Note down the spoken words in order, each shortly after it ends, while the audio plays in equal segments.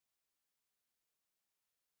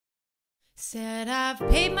Said I've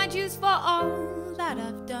paid my dues for all that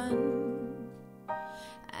I've done,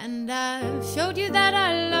 and I've showed you that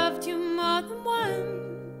I loved you more than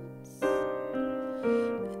once.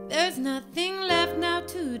 There's nothing left now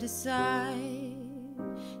to decide.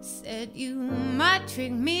 Said you might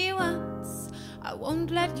trick me once, I won't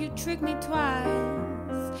let you trick me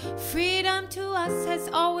twice. Freedom to us has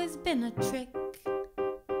always been a trick.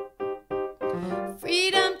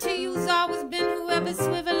 Freedom to you's always been whoever's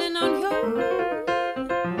swiveling on you.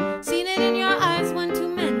 Seen it in your eyes one too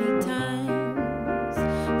many times.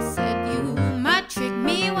 Said you might trick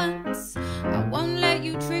me once, I won't let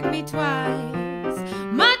you trick me twice.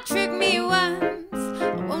 Might trick me once,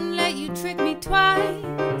 I won't let you trick me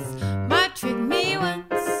twice. Might trick me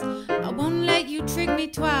once, I won't let you trick me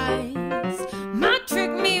twice. Might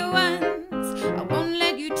trick me once, I won't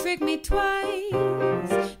let you trick me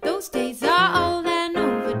twice. Those days are old and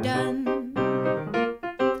overdone.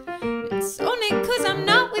 It's only 'cause I'm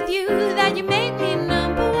not with you that you make me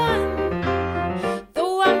number one.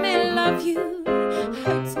 Though I may love you,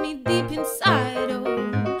 hurts me deep inside.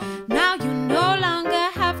 Oh, now you no longer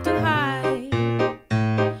have to hide.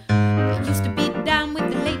 I used to be down with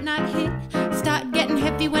the late night hit, start getting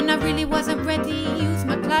heavy when I really wasn't ready. Use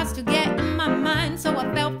my class to get in my mind, so I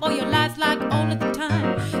fell for your lies like all of the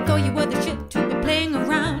time. Thought you were the shit to be playing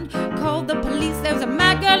around. Called the police, there was a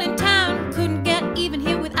mad girl in town. Couldn't get even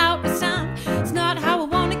here without a sound. It's not how I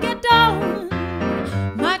wanna get down.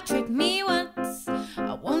 Might trick me once,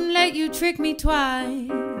 I won't let you trick me twice.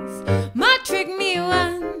 Might trick me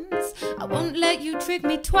once, I won't let you trick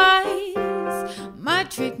me twice. Might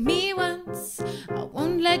trick me once, I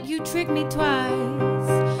won't let you trick me twice.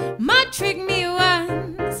 Might trick me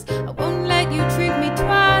once, I won't let you trick me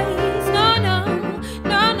twice. No, no,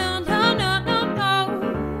 no, no, no, no, no, no.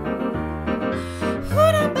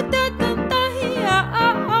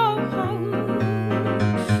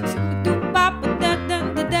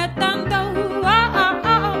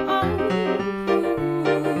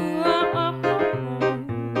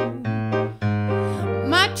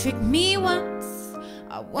 Might trick me once,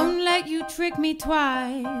 I won't let you trick me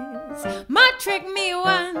twice. Might trick me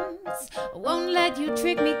once, I won't let you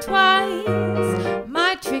trick me twice.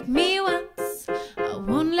 Might trick me once, I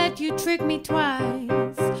won't let you trick me twice.